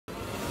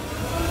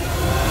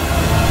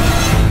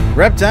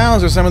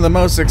Reptiles are some of the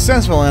most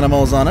successful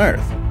animals on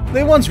Earth.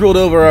 They once ruled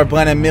over our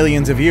planet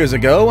millions of years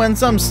ago, and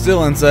some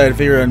still incite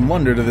fear and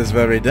wonder to this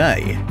very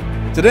day.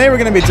 Today we're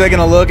going to be taking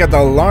a look at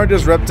the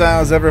largest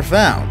reptiles ever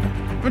found.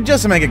 But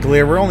just to make it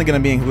clear, we're only going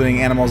to be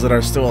including animals that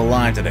are still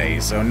alive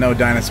today, so no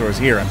dinosaurs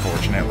here,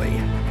 unfortunately.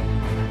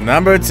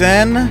 Number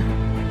 10.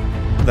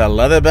 The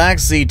Leatherback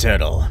Sea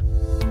Turtle.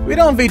 We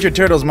don't feature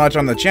turtles much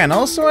on the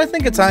channel, so I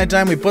think it's high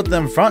time we put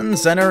them front and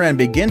center and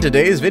begin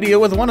today's video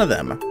with one of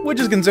them, which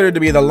is considered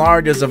to be the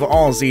largest of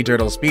all sea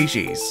turtle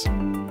species.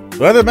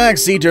 Leatherback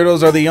sea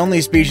turtles are the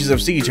only species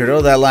of sea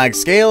turtle that lack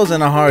scales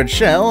and a hard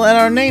shell, and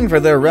are named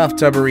for their rough,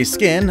 tubbery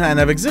skin, and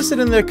have existed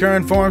in their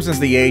current form since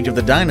the age of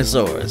the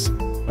dinosaurs.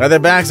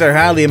 Leatherbacks are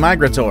highly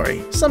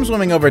migratory, some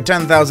swimming over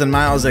 10,000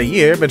 miles a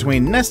year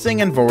between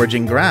nesting and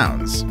foraging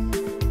grounds.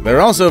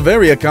 They're also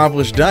very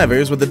accomplished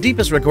divers, with the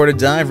deepest recorded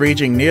dive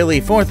reaching nearly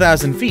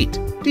 4,000 feet,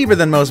 deeper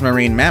than most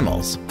marine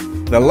mammals.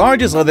 The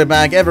largest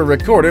leatherback ever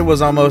recorded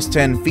was almost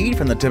 10 feet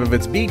from the tip of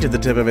its beak to the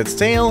tip of its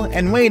tail,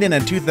 and weighed in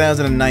at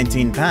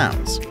 2,019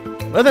 pounds.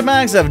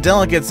 Leatherbacks have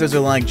delicate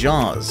scissor-like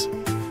jaws.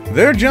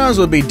 Their jaws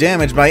would be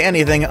damaged by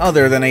anything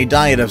other than a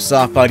diet of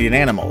soft-bodied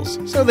animals,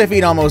 so they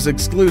feed almost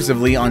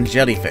exclusively on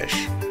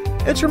jellyfish.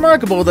 It's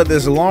remarkable that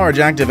this large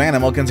active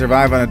animal can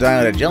survive on a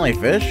diet of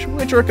jellyfish,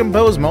 which are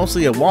composed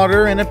mostly of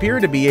water and appear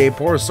to be a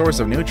poor source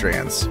of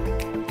nutrients.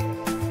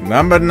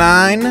 Number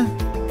 9.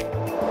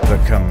 The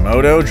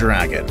Komodo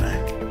Dragon.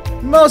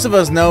 Most of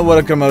us know what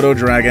a Komodo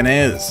dragon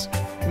is.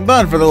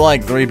 But for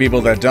the 3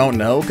 people that don't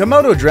know,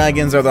 Komodo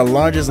dragons are the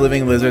largest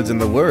living lizards in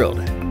the world.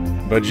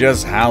 But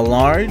just how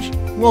large?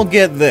 Well,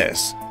 get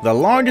this. The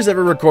largest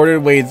ever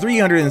recorded weighed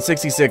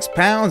 366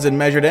 pounds and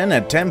measured in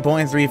at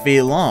 10.3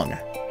 feet long.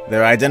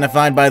 They're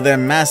identified by their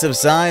massive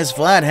size,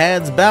 flat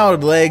heads,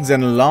 bowed legs,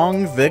 and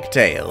long, thick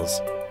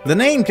tails. The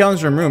name comes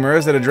from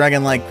rumors that a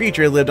dragon-like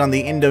creature lived on the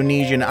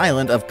Indonesian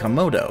island of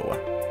Komodo.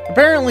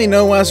 Apparently,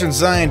 no Western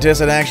scientists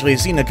had actually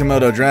seen a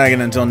Komodo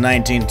dragon until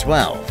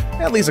 1912,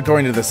 at least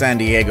according to the San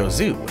Diego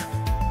Zoo.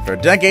 For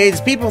decades,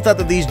 people thought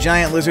that these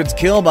giant lizards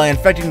kill by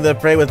infecting the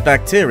prey with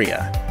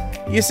bacteria.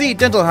 You see,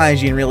 dental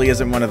hygiene really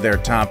isn't one of their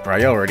top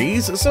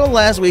priorities, so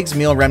last week's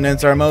meal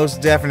remnants are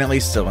most definitely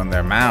still in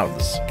their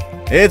mouths.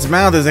 Its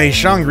mouth is a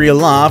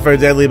Shangri-La for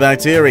deadly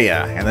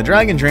bacteria, and the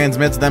dragon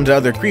transmits them to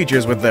other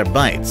creatures with their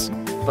bites.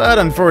 But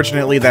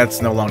unfortunately, that's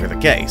no longer the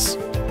case.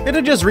 It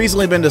had just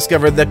recently been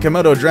discovered that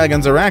Komodo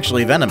dragons are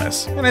actually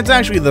venomous, and it's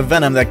actually the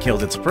venom that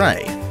kills its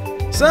prey.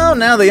 So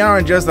now they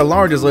aren't just the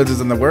largest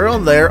lizards in the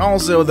world, they're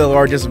also the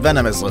largest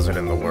venomous lizard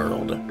in the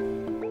world.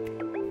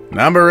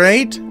 Number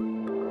 8.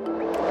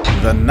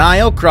 The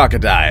Nile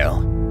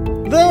Crocodile.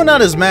 Though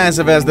not as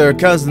massive as their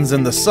cousins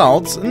in the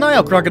salts,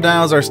 Nile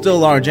crocodiles are still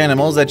large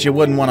animals that you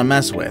wouldn't want to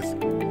mess with.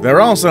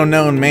 They're also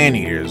known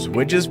man-eaters,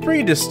 which is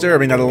pretty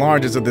disturbing that the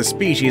largest of the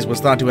species was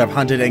thought to have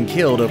hunted and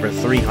killed over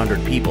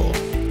 300 people.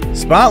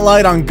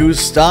 Spotlight on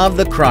Gustav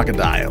the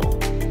crocodile.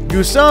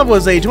 Gustav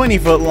was a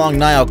 20-foot-long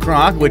Nile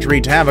croc which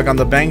wreaked havoc on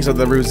the banks of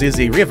the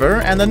Ruzizi River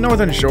and the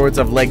northern shores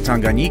of Lake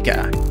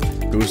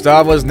Tanganyika.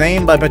 Gustav was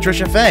named by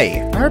Patricia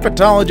Fay, a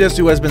herpetologist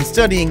who has been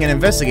studying and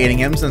investigating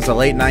him since the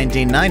late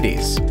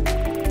 1990s.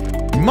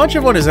 Much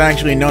of what is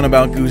actually known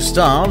about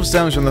Gustav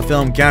stems from the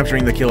film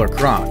Capturing the Killer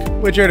Croc,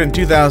 which aired in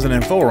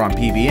 2004 on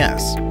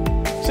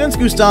PBS. Since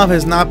Gustav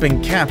has not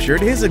been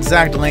captured, his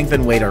exact length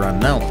and weight are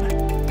unknown.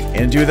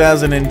 In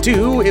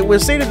 2002, it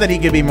was stated that he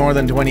could be more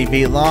than 20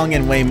 feet long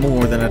and weigh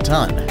more than a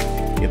ton.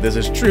 If this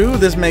is true,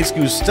 this makes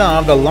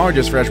Gustav the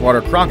largest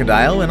freshwater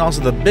crocodile and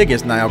also the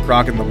biggest Nile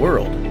croc in the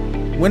world.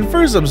 When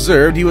first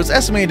observed, he was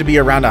estimated to be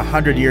around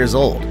 100 years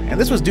old, and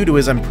this was due to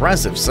his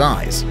impressive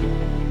size.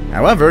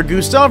 However,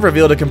 Gustav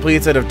revealed a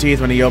complete set of teeth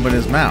when he opened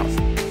his mouth.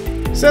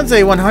 Since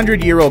a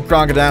 100-year-old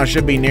crocodile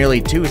should be nearly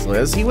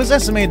toothless, he was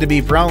estimated to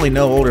be probably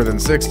no older than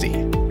 60,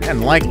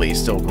 and likely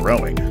still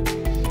growing.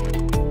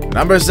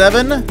 Number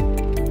 7.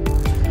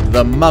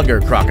 The Mugger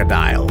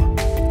Crocodile.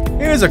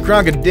 Here's a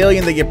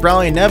crocodilian that you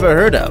probably never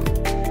heard of.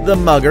 The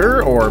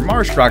mugger, or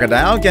marsh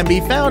crocodile, can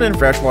be found in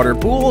freshwater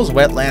pools,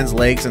 wetlands,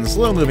 lakes, and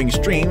slow-moving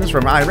streams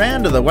from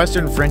Iran to the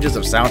western fringes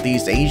of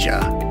Southeast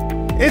Asia.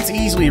 It's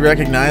easily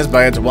recognized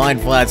by its wide,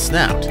 flat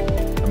snout.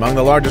 Among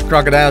the largest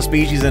crocodile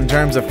species in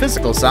terms of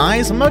physical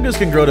size, muggers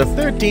can grow to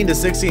 13 to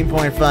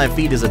 16.5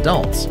 feet as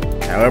adults.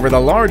 However, the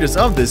largest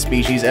of this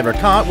species ever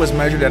caught was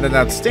measured at an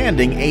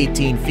outstanding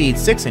 18 feet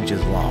 6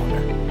 inches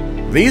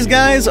long. These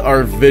guys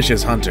are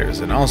vicious hunters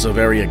and also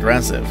very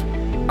aggressive.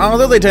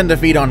 Although they tend to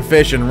feed on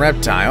fish and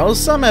reptiles,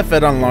 some have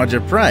fed on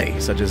larger prey,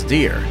 such as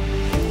deer.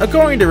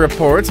 According to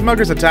reports,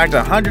 muggers attacked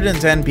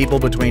 110 people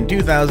between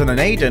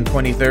 2008 and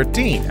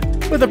 2013.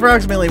 With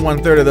approximately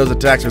 1/3 of those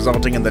attacks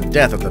resulting in the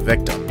death of the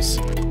victims.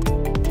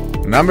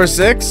 Number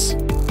 6.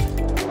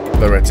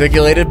 The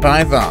Reticulated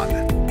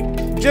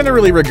Python.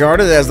 Generally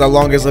regarded as the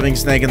longest living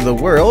snake in the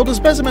world,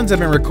 specimens have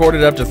been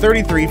recorded up to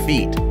 33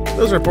 feet.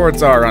 Those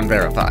reports are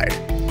unverified.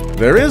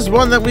 There is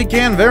one that we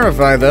can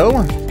verify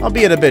though,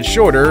 albeit a bit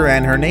shorter,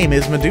 and her name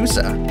is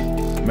Medusa.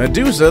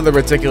 Medusa, the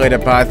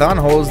reticulated python,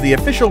 holds the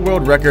official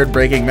world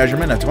record-breaking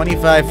measurement of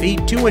 25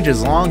 feet 2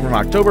 inches long from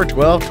October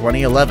 12,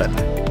 2011.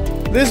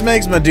 This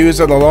makes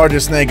Medusa the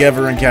largest snake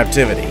ever in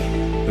captivity.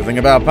 The thing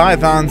about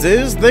pythons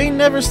is they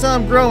never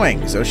stop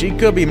growing, so she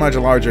could be much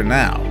larger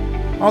now,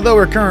 although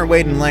her current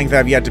weight and length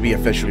have yet to be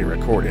officially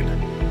recorded.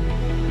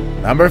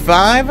 Number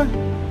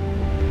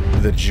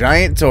 5. The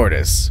giant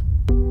tortoise.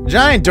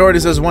 Giant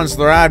tortoises once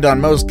thrived on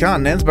most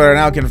continents but are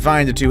now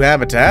confined to 2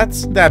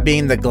 habitats, that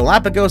being the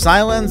Galapagos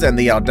Islands and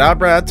the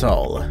Aldabra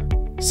Atoll.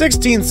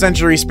 16th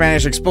century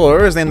Spanish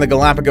explorers named the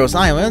Galapagos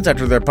Islands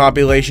after their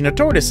population of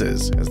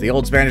tortoises, as the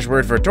Old Spanish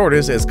word for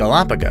tortoise is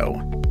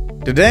Galapago.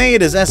 Today,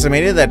 it is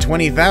estimated that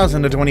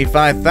 20,000 to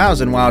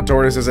 25,000 wild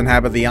tortoises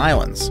inhabit the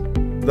islands.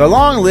 The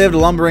long-lived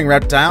lumbering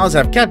reptiles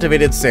have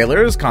captivated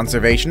sailors,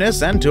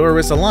 conservationists, and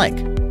tourists alike.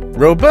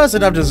 Robust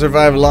enough to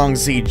survive long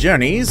sea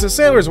journeys,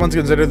 sailors once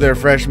considered their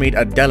fresh meat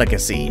a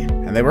delicacy,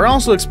 and they were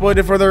also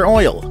exploited for their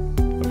oil.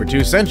 For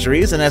 2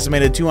 centuries, an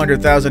estimated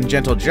 200,000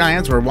 gentle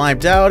giants were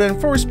wiped out, and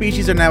 4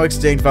 species are now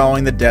extinct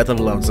following the death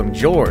of Lonesome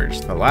George,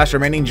 the last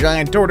remaining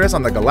giant tortoise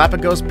on the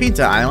Galapagos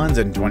Pinta Islands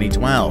in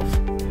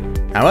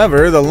 2012.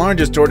 However, the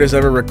largest tortoise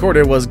ever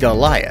recorded was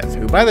Goliath,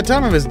 who by the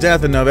time of his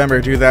death in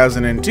November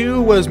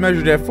 2002 was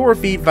measured at 4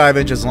 feet 5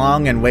 inches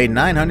long and weighed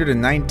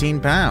 919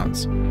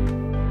 pounds.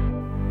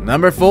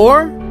 Number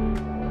 4.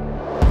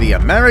 The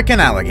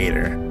American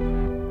alligator.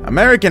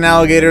 American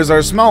alligators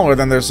are smaller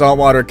than their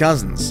saltwater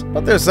cousins,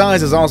 but their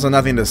size is also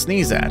nothing to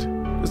sneeze at.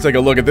 Let's take a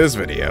look at this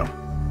video.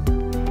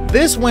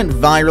 This went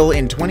viral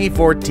in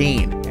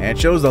 2014, and it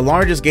shows the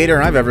largest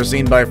gator I've ever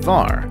seen by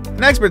far,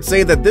 and experts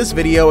say that this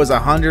video is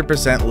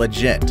 100%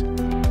 legit.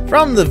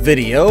 From the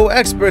video,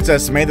 experts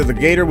estimate that the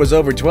gator was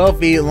over 12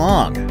 feet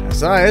long, a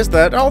size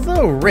that,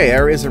 although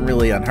rare, isn't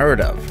really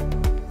unheard of.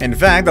 In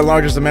fact, the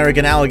largest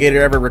American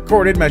alligator ever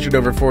recorded measured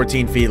over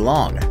 14 feet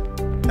long.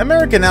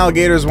 American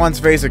alligators once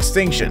faced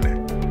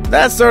extinction.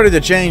 That started to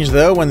change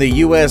though when the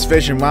U.S.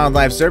 Fish and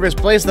Wildlife Service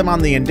placed them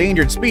on the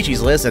endangered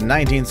species list in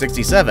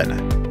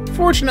 1967.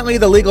 Fortunately,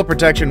 the legal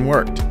protection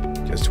worked.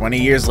 Just 20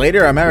 years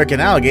later, American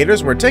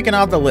alligators were taken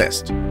off the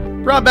list.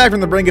 Brought back from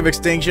the brink of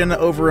extinction,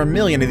 over 1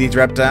 million of these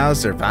reptiles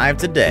survive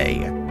today.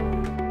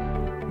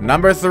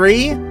 Number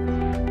 3.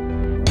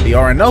 The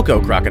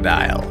Orinoco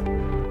crocodile.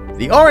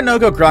 The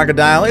Orinoco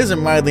crocodile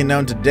isn't widely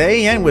known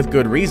today, and with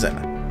good reason.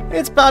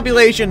 Its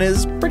population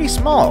is pretty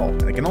small,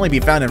 and it can only be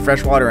found in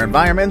freshwater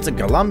environments in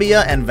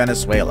Colombia and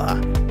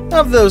Venezuela.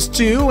 Of those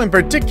 2, in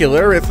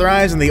particular, it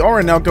thrives in the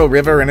Orinoco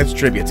River and its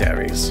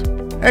tributaries.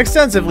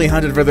 Extensively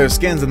hunted for their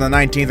skins in the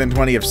 19th and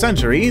 20th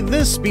century,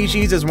 this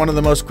species is one of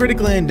the most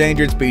critically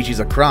endangered species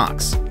of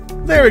crocs.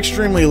 They're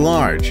extremely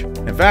large.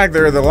 In fact,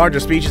 they're the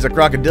largest species of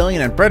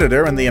crocodilian and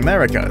predator in the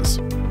Americas.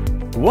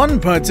 One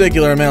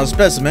particular male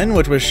specimen,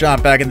 which was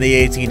shot back in the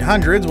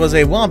 1800s, was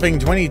a whopping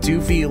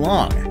 22 feet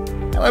long.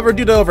 However,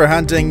 due to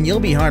overhunting, you'll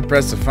be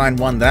hard-pressed to find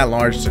one that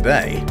large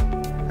today.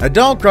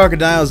 Adult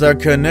crocodiles are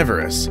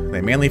carnivorous.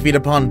 They mainly feed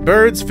upon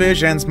birds,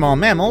 fish, and small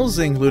mammals,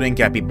 including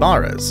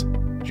capybaras.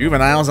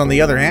 Juveniles, on the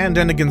other hand,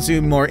 tend to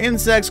consume more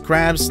insects,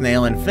 crabs,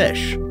 snail, and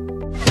fish.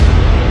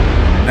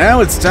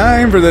 Now it's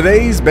time for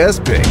today's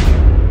best pick.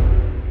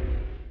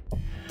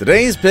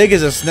 Today's pick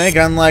is a snake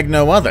unlike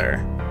no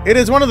other. It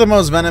is one of the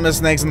most venomous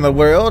snakes in the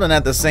world, and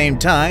at the same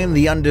time,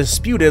 the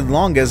undisputed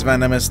longest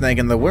venomous snake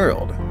in the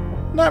world.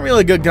 Not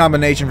really a good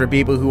combination for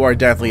people who are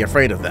deathly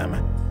afraid of them.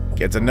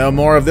 Get to know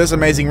more of this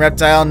amazing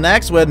reptile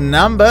next with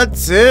number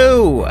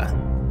 2.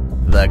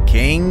 The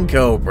King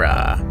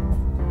Cobra.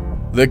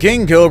 The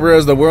king cobra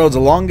is the world's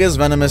longest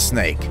venomous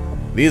snake.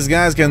 These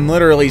guys can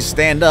literally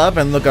stand up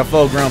and look a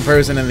full-grown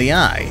person in the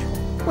eye.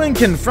 When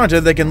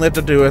confronted, they can lift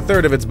up to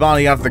 1/3 of its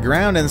body off the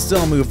ground and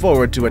still move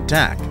forward to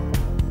attack.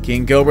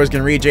 King cobras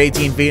can reach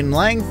 18 feet in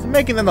length,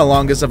 making them the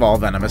longest of all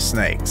venomous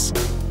snakes.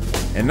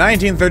 In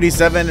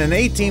 1937, an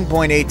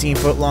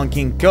 18.18-foot-long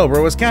king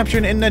cobra was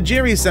captured in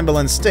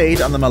Nigeri-Sembilan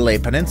state on the Malay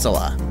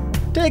Peninsula.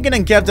 Taken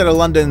and kept at a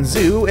London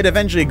zoo, it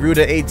eventually grew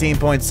to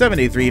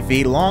 18.73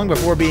 feet long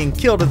before being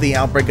killed at the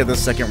outbreak of the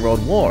Second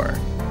World War.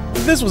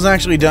 This was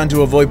actually done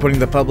to avoid putting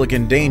the public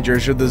in danger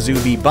should the zoo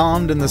be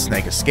bombed and the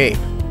snake escape.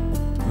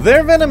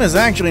 Their venom is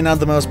actually not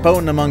the most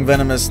potent among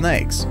venomous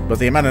snakes, but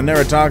the amount of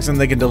neurotoxin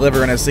they can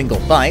deliver in a single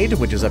bite,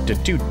 which is up to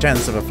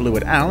 0.2 of a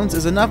fluid ounce,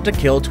 is enough to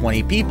kill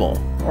 20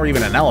 people, or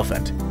even an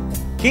elephant.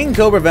 King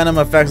cobra venom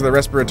affects the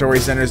respiratory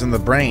centers in the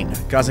brain,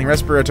 causing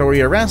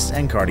respiratory arrest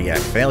and cardiac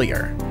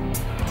failure.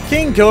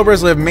 King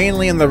cobras live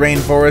mainly in the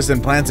rainforests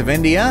and plants of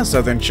India,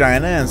 southern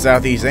China, and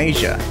Southeast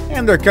Asia,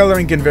 and their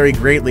coloring can vary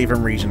greatly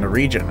from region to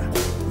region.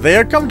 They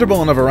are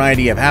comfortable in a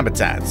variety of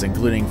habitats,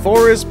 including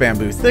forests,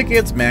 bamboo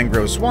thickets,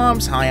 mangrove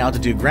swamps,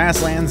 high-altitude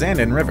grasslands, and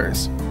in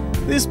rivers.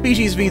 This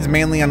species feeds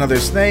mainly on other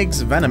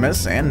snakes,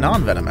 venomous and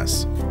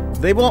non-venomous.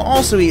 They will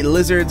also eat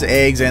lizards,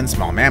 eggs, and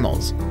small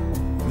mammals.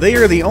 They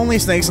are the only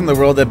snakes in the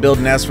world that build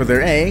nests for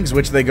their eggs,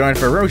 which they guard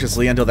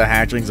ferociously until the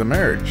hatchlings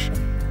emerge.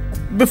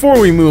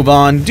 Before we move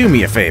on, do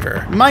me a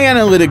favor. My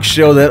analytics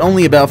show that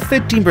only about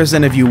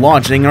 15% of you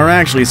watching are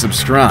actually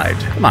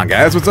subscribed. Come on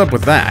guys, what's up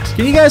with that?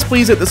 Can you guys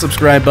please hit the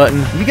subscribe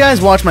button? You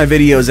guys watch my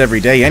videos every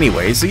day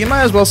anyway, so you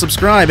might as well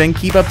subscribe and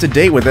keep up to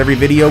date with every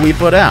video we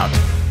put out.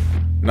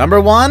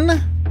 Number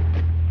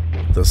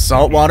 1. The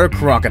saltwater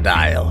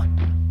crocodile.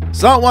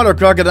 Saltwater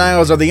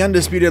crocodiles are the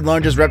undisputed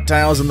largest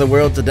reptiles in the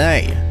world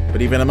today,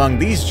 but even among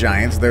these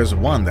giants, there's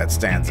one that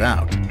stands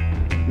out.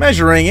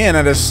 Measuring in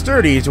at a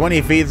sturdy 20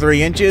 feet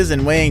 3 inches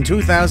and weighing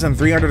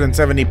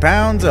 2,370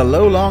 pounds, a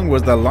Lolong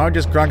was the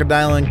largest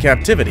crocodile in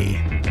captivity.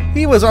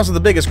 He was also the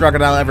biggest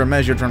crocodile ever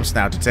measured from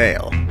snout to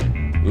tail.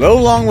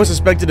 Lolong was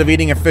suspected of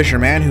eating a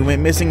fisherman who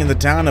went missing in the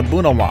town of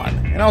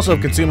Bunawan, and also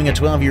of consuming a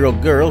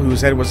 12-year-old girl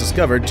whose head was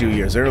discovered 2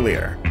 years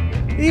earlier.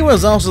 He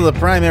was also the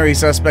primary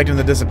suspect in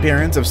the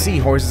disappearance of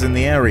seahorses in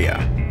the area.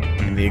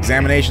 In the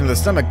examination of the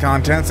stomach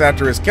contents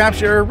after his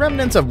capture,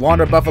 remnants of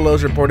water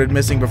buffaloes reported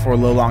missing before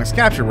Lolong's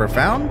capture were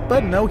found,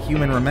 but no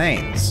human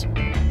remains.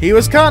 He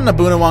was caught in a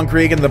Bunawan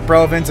Creek in the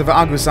province of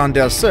Agusan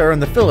del Sur in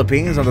the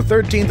Philippines on the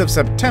 13th of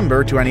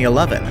September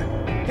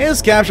 2011.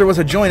 His capture was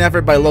a joint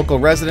effort by local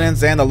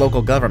residents and the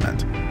local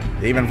government.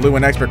 They even flew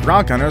in expert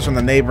croc hunters from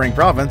the neighboring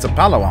province of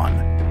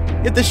Palawan.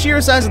 If the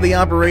sheer size of the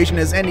operation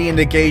is any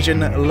indication,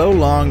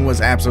 Lolong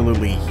was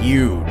absolutely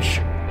huge.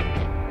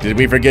 Did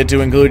we forget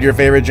to include your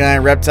favorite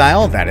giant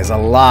reptile that is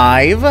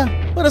alive?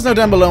 Let us know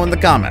down below in the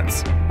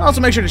comments. Also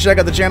make sure to check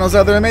out the channel's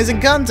other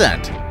amazing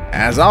content.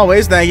 As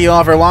always, thank you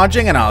all for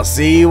watching, and I'll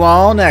see you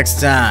all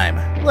next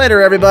time. Later,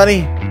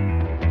 everybody.